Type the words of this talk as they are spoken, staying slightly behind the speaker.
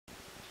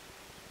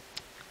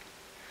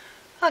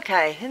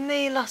Okay, in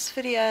the last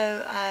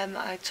video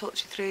I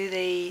talked you through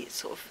the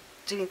sort of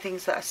doing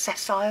things that are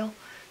sessile,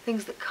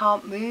 things that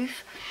can't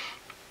move.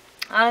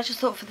 And I just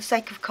thought for the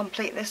sake of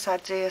completeness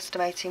I'd do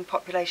estimating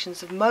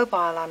populations of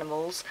mobile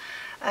animals.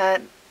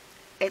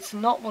 It's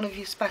not one of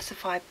your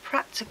specified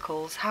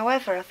practicals,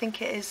 however I think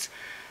it is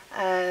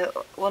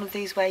one of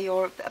these where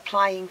you're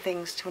applying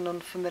things to an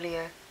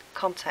unfamiliar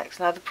context.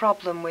 Now the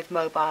problem with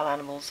mobile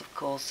animals of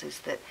course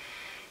is that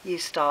you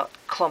start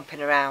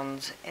clomping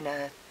around in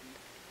a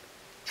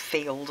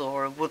field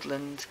or a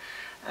woodland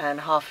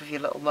and half of your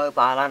little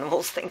mobile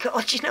animals think,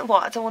 oh, do you know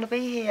what, I don't want to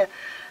be here,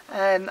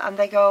 and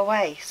they go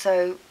away.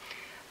 So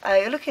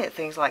you're looking at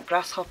things like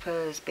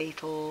grasshoppers,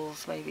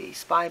 beetles, maybe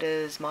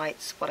spiders,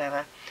 mites,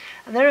 whatever,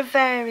 and there are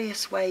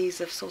various ways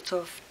of sort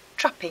of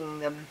trapping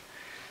them.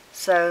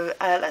 So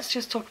let's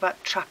just talk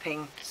about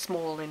trapping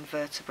small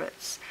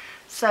invertebrates.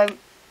 So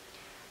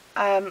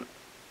the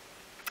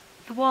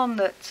one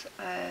that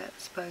I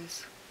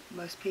suppose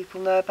most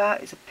people know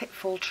about is a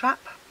pitfall trap.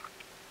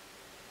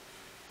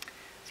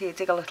 So you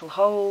dig a little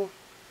hole,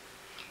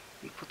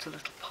 you put a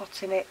little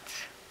pot in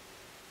it,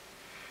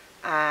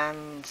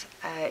 and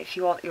if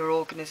you want your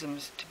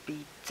organisms to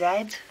be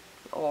dead,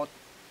 or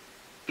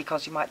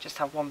because you might just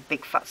have one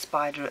big fat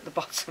spider at the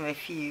bottom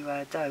if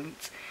you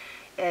don't,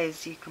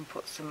 is you can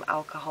put some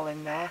alcohol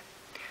in there.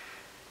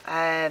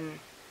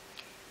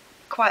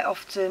 Quite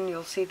often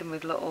you'll see them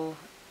with little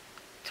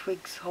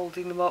twigs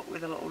holding them up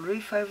with a little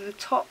roof over the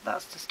top.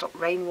 That's to stop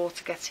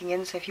rainwater getting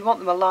in. So if you want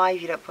them alive,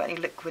 you don't put any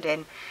liquid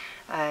in,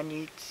 and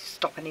you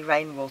stop any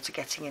rainwater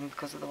getting in,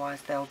 because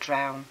otherwise they'll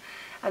drown.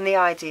 And the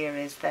idea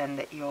is then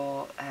that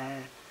your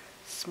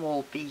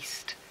small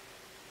beast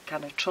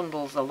kind of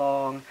trundles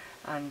along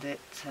and it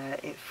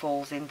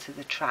falls into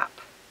the trap,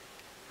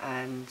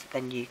 and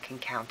then you can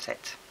count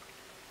it.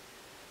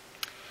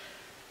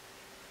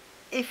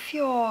 If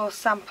you're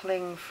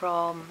sampling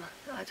from,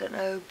 I don't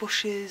know,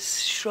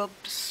 bushes,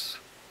 shrubs,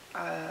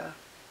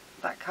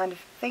 that kind of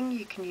thing,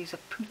 you can use a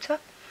pooter.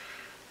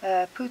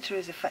 Pooter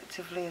is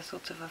effectively a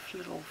sort of a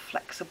little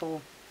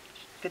flexible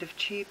bit of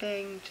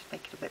tubing, just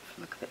make it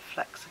look a bit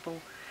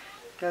flexible.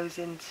 Goes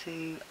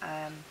into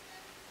a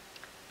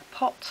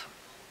pot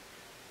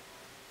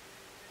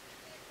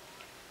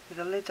with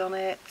a lid on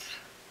it,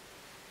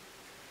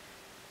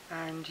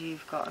 and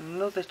you've got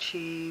another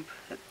tube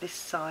at this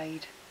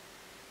side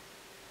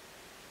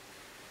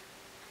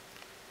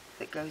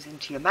that goes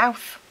into your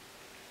mouth.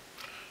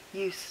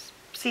 You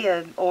see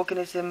an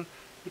organism,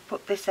 you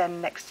put this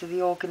end next to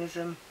the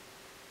organism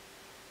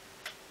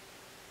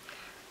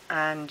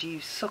and you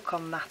suck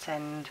on that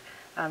end,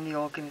 and the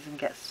organism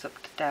gets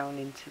sucked down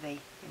into the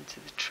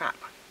trap.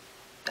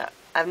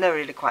 I've never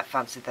really quite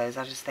fancied those.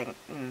 I just think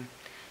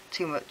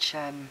too much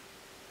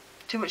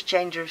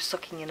danger of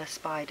sucking in a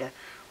spider.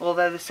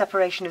 Although the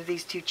separation of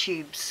these two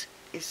tubes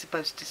is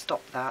supposed to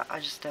stop that, I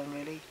just don't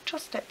really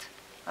trust it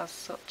as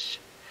such.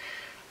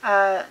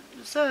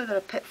 So there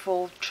are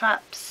pitfall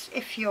traps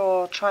if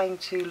you're trying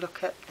to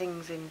look at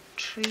things in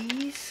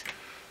trees,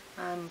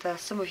 and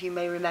some of you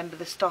may remember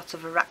the start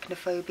of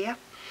arachnophobia.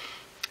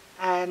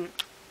 If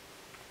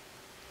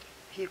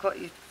you've got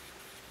your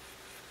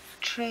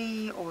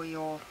tree or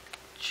your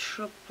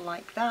shrub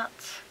like that,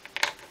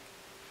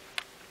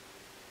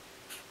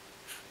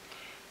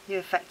 you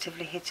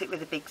effectively hit it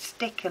with a big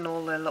stick and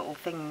all the little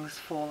things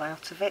fall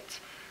out of it.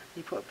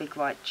 You put a big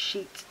white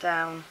sheet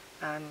down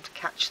and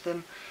catch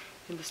them.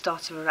 In the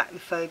start of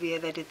arachnophobia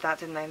they did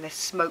that, and then they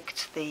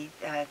smoked the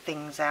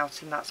things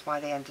out, and that's why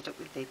they ended up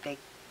with the big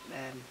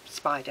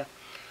spider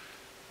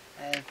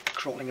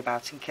crawling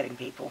about and killing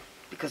people,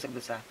 because it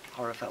was a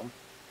horror film,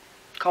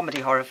 comedy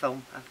horror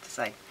film, I have to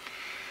say.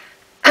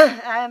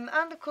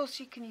 And of course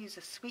you can use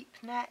a sweep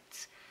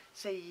net,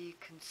 so you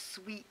can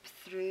sweep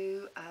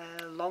through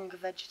longer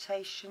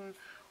vegetation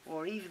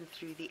or even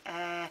through the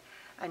air,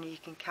 and you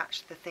can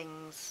catch the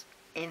things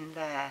in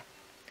there.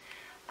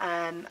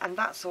 And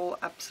that's all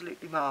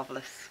absolutely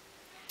marvellous.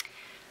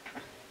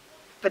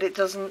 But it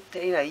doesn't,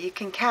 you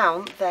can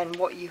count then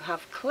what you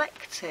have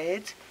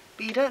collected,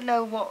 but you don't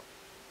know what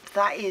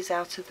that is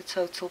out of the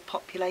total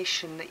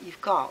population that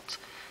you've got.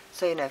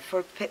 So, for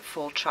a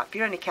pitfall trap,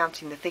 you're only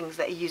counting the things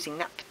that are using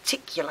that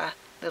particular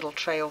little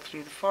trail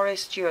through the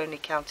forest. You're only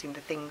counting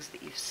the things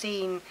that you've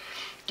seen.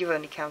 You've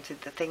only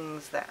counted the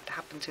things that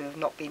happen to have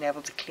not been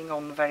able to cling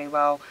on very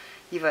well.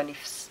 You've only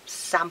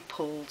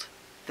sampled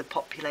the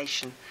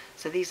population.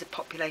 So these are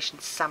population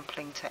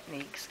sampling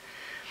techniques.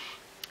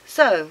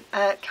 So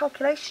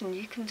calculation,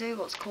 you can do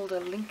what's called a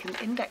Lincoln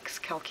index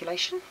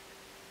calculation.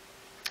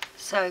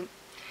 So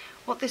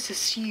what this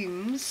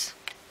assumes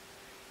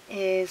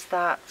is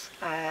that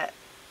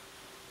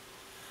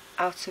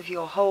out of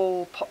your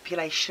whole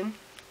population,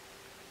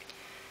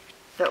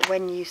 that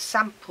when you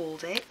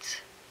sampled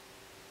it,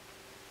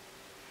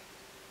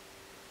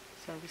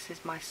 so this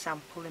is my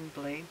sample in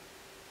blue,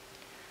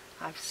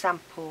 I've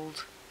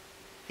sampled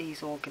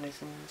these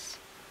organisms,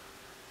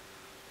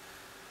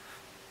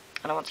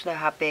 and I want to know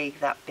how big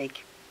that big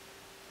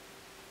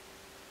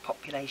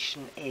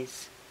population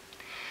is.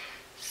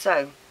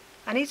 So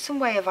I need some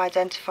way of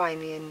identifying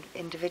the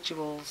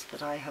individuals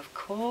that I have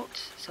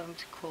caught, so I'm going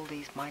to call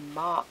these my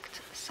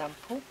marked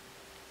sample.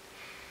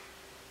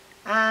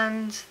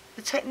 And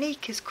the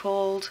technique is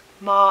called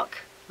mark,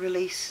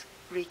 release,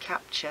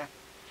 recapture.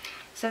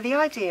 So the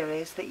idea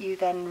is that you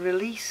then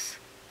release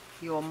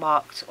your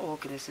marked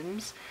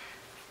organisms.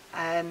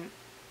 So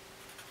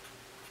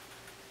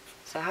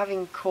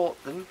having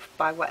caught them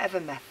by whatever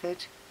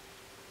method,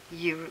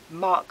 you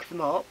mark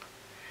them up.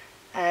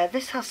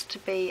 This has to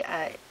be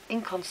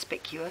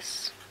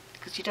inconspicuous,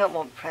 because you don't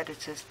want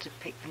predators to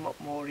pick them up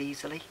more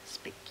easily.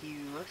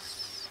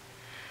 Spicuous.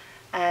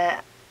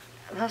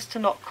 It has to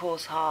not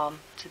cause harm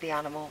to the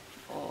animal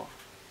or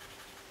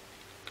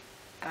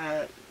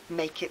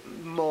make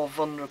it more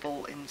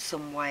vulnerable in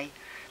some way,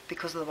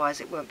 because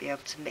otherwise it won't be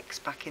able to mix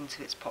back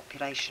into its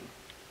population.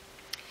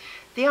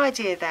 The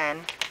idea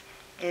then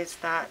is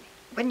that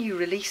when you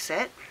release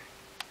it,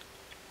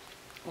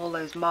 all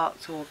those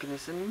marked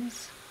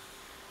organisms,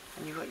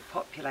 and you've got your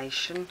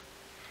population,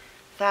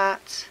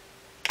 that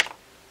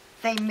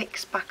they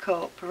mix back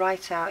up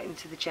right out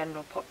into the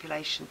general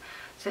population.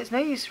 So it's no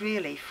use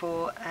really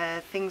for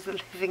things that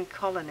live in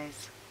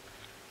colonies.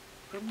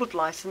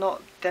 Woodlice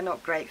they're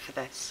not great for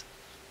this.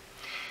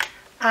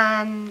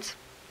 And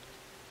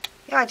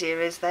the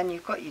idea is then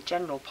you've got your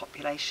general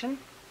population,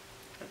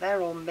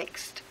 they're all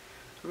mixed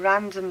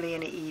randomly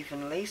and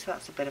evenly, so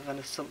that's a bit of an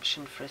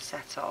assumption for a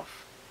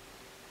set-off.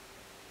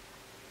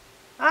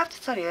 I have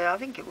to tell you, I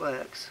think it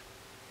works.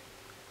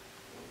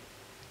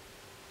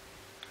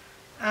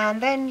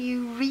 And then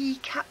you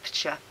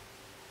recapture.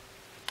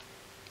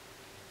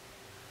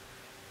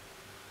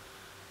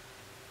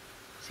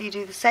 So you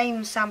do the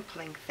same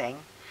sampling thing,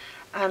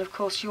 and of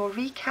course your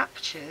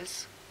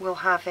recaptures will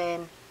have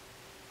in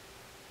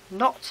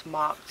not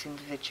marked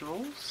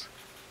individuals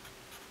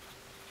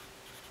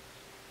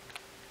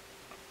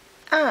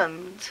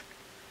and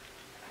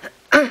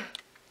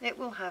it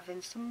will have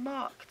in some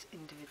marked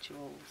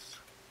individuals.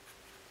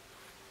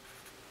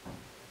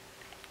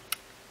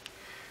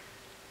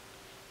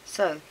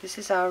 So this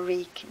is our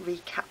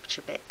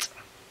recapture bit.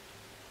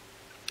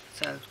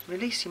 So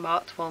release your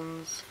marked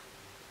ones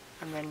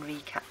and then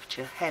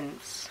recapture,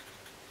 hence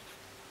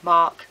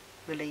mark,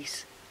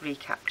 release,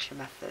 recapture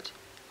method.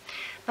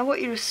 Now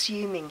what you're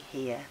assuming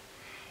here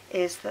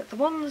is that the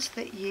ones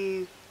that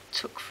you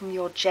took from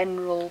your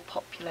general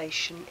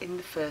population in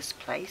the first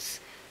place,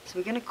 so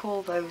we're going to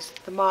call those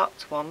the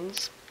marked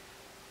ones,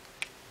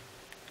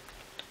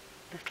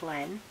 little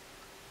n,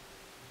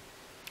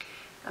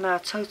 and our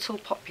total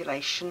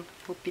population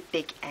would be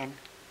big N.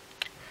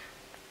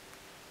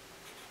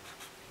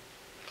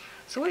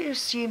 So what you're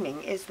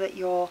assuming is that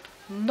your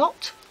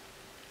not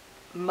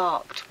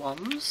marked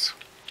ones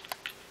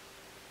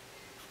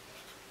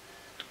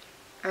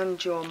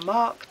and your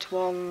marked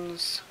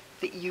ones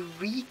that you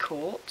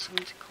recaught, I'm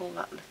going to call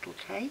that little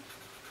k,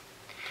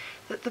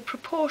 that the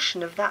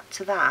proportion of that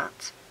to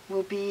that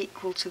will be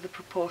equal to the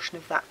proportion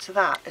of that to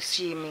that,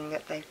 assuming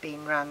that they've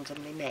been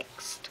randomly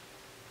mixed.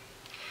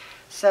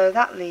 So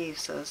that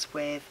leaves us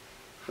with,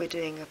 if we're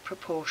doing a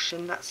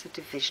proportion, that's a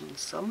division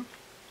sum.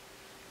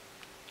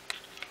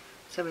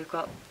 So we've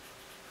got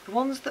the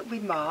ones that we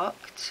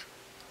marked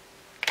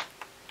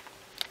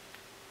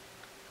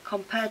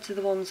compared to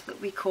the ones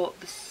that we caught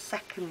the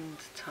second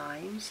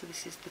time, so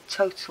this is the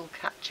total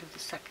catch of the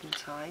second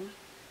time,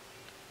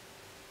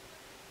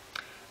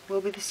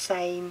 will be the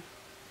same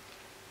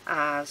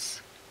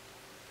as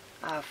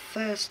our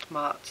first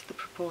marked, the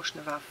proportion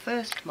of our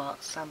first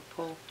marked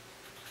sample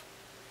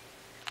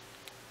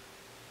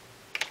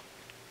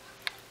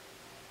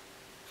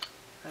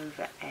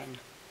over n.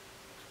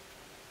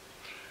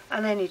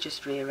 And then you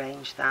just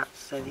rearrange that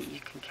so that you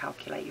can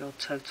calculate your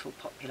total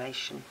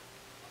population.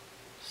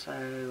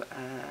 So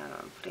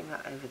I'm putting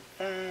that over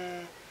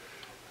there,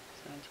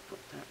 so I'm going to put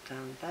that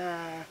down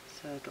there,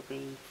 so it'll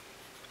be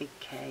big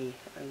K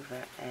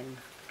over N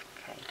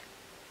K.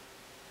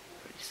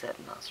 Pretty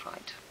certain that's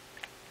right.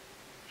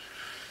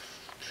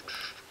 Just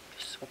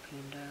swapping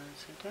them down,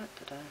 so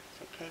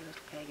so K,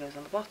 little k goes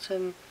on the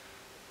bottom,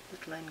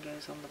 little n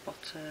goes on the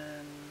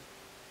bottom,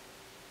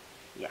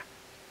 yeah.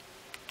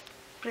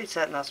 Pretty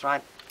certain that's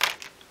right.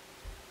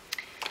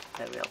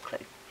 No real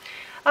clue.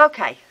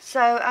 Okay,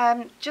 so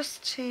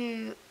just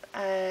to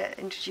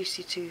introduce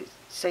you to,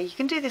 so you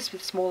can do this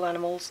with small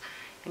animals,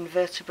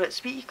 invertebrates,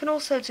 but you can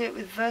also do it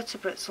with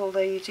vertebrates, although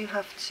you do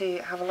have to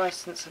have a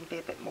license and be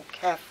a bit more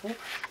careful.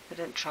 So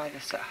don't try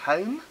this at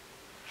home.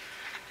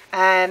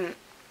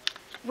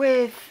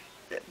 With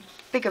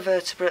bigger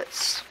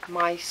vertebrates,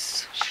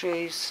 mice,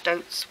 shrews,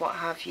 stoats, what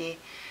have you,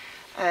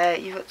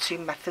 you've got two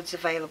methods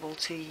available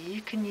to you.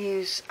 You can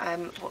use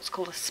what's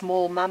called a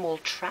small mammal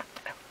trap.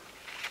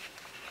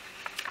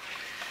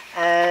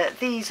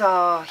 These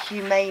are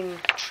humane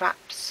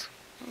traps.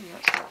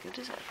 That's not good,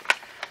 is it?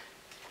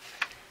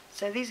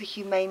 So these are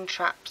humane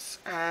traps.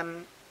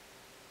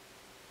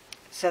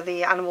 So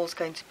the animal's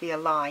going to be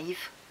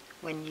alive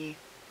when you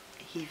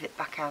heave it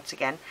back out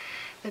again.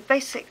 They've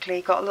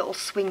basically got a little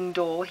swing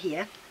door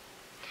here.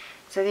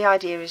 So the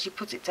idea is you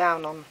put it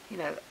down on, you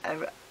know,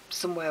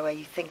 somewhere where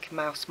you think a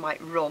mouse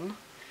might run.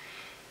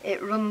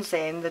 It runs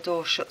in, the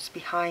door shuts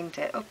behind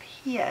it. Up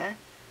here,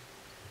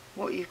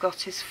 what you've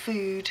got is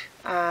food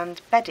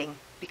and bedding,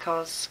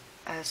 because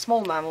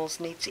small mammals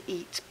need to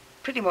eat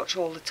pretty much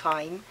all the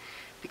time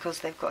because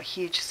they've got a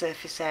huge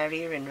surface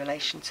area in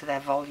relation to their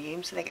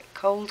volume, so they get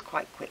cold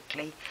quite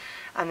quickly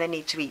and they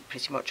need to eat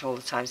pretty much all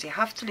the time. So you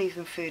have to leave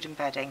them food and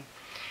bedding,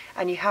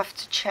 and you have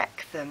to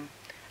check them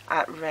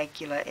at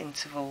regular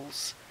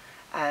intervals,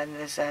 and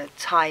there's a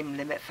time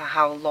limit for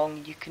how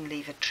long you can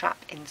leave a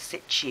trap in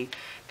situ,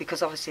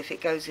 because obviously if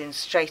it goes in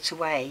straight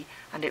away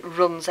and it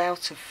runs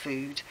out of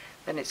food,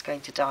 then it's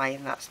going to die,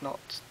 and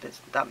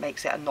that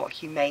makes it not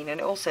humane.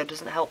 And it also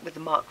doesn't help with the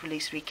mark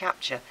release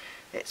recapture.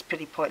 It's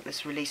pretty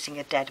pointless releasing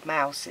a dead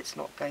mouse. It's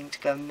not going to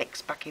go and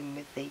mix back in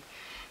with the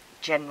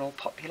general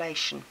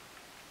population.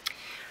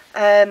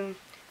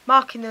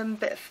 Marking them,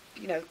 bit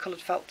of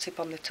coloured felt tip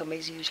on the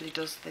tummies usually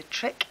does the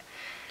trick.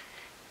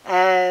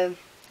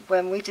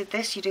 When we did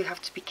this, you do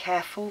have to be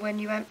careful when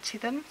you empty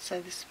them.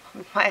 So this,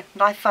 my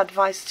life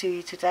advice to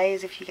you today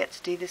is, if you get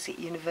to do this at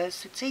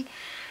university,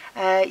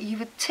 you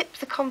would tip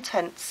the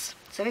contents.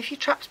 So if your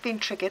trap's been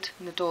triggered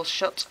and the door's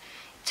shut,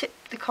 tip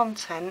the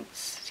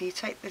contents. So you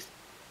take this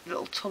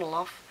little tunnel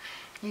off,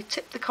 you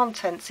tip the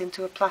contents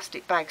into a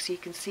plastic bag so you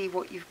can see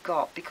what you've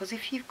got, because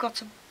if you've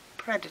got a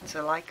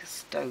predator like a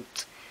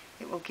stoat,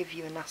 it will give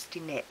you a nasty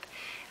nip,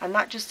 and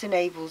that just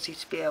enables you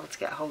to be able to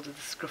get hold of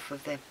the scruff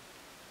of the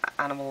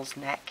animal's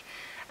neck.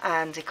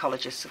 And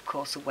ecologists, of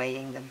course, are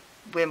weighing them.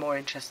 We're more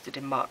interested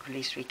in mark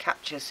release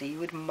recapture, so you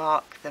would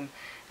mark them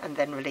and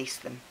then release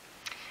them.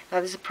 Now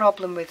there's a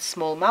problem with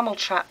small mammal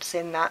traps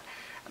in that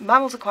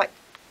mammals are quite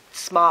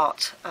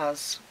smart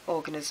as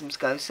organisms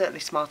go, certainly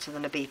smarter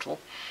than a beetle,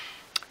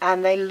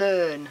 and they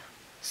learn.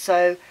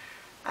 So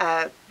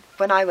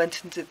when I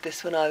went and did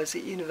this when I was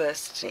at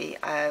university,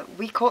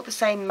 we caught the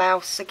same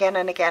mouse again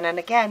and again and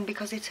again,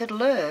 because it had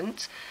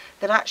learnt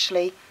that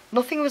actually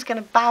nothing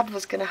bad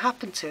was going to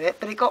happen to it,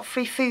 but it got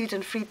free food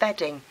and free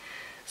bedding.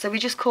 So we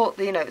just caught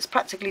the, it was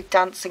practically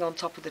dancing on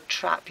top of the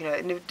trap,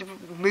 and it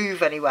didn't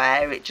move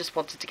anywhere. It just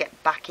wanted to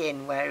get back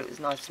in where it was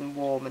nice and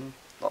warm and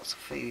lots of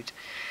food.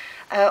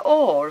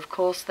 Or, of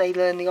course, they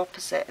learn the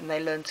opposite, and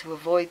they learn to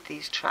avoid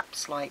these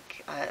traps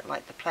like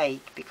the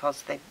plague,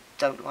 because they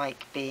don't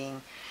like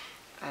being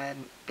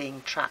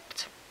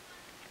trapped.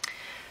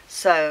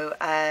 So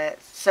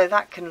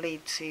that can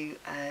lead to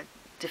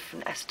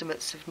different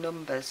estimates of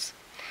numbers.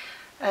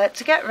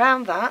 To get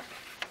around that,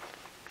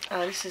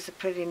 this is a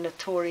pretty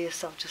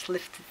notorious, I've just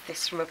lifted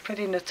this from a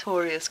pretty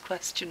notorious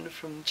question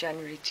from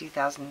January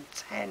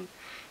 2010.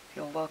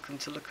 You're welcome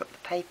to look up the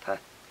paper.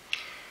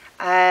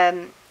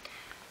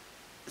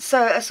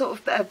 So a sort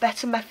of a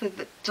better method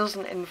that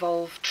doesn't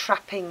involve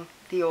trapping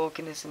the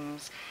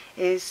organisms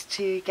is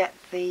to get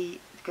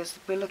because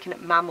we're looking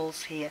at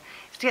mammals here,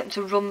 is to get them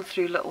to run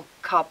through little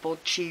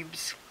cardboard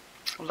tubes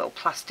or little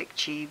plastic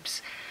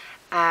tubes,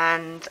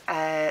 and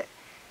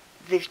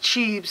the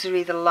tubes are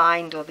either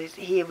lined, or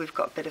here we've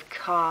got a bit of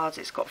card.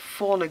 It's got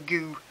fauna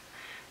goo,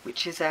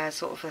 which is a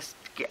sort of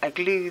a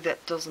glue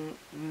that doesn't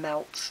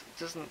melt,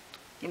 doesn't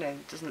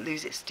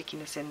lose its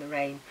stickiness in the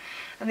rain.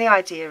 And the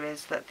idea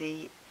is that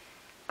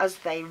as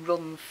they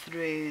run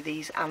through,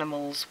 these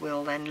animals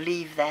will then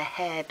leave their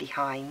hair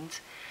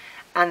behind,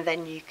 and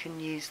then you can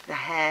use the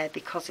hair,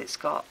 because it's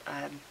got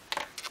a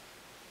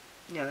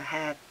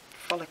hair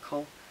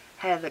follicle,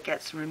 hair that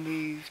gets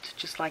removed,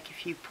 just like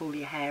if you pull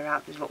your hair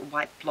out, there's a little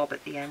white blob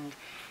at the end.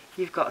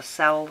 You've got a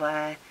cell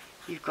there,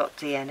 you've got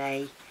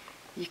DNA,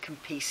 you can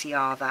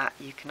PCR that,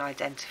 you can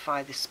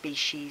identify the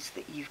species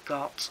that you've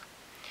got.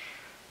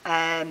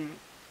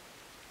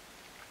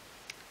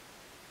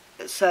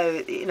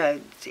 So,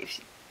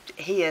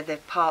 here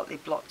they've partly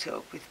blocked it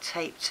up with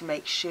tape to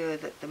make sure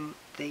that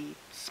the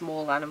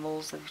small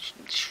animals, the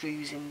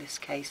shrews in this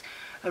case,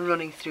 are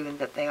running through, and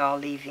that they are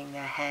leaving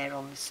their hair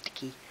on the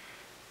sticky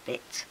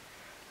bit.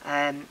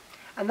 And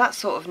that's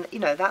sort of,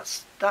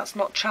 that's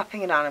not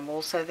trapping an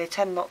animal, so they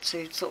tend not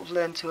to sort of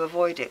learn to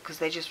avoid it, because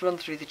they just run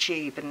through the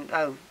tube and,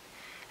 oh,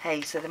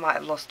 hey, so they might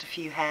have lost a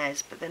few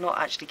hairs, but they're not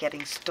actually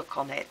getting stuck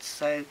on it,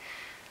 so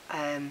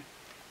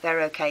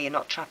they're okay, you're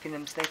not trapping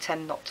them, so they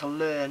tend not to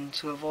learn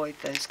to avoid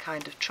those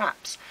kind of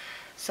traps.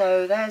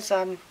 So there's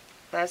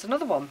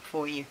another one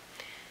for you.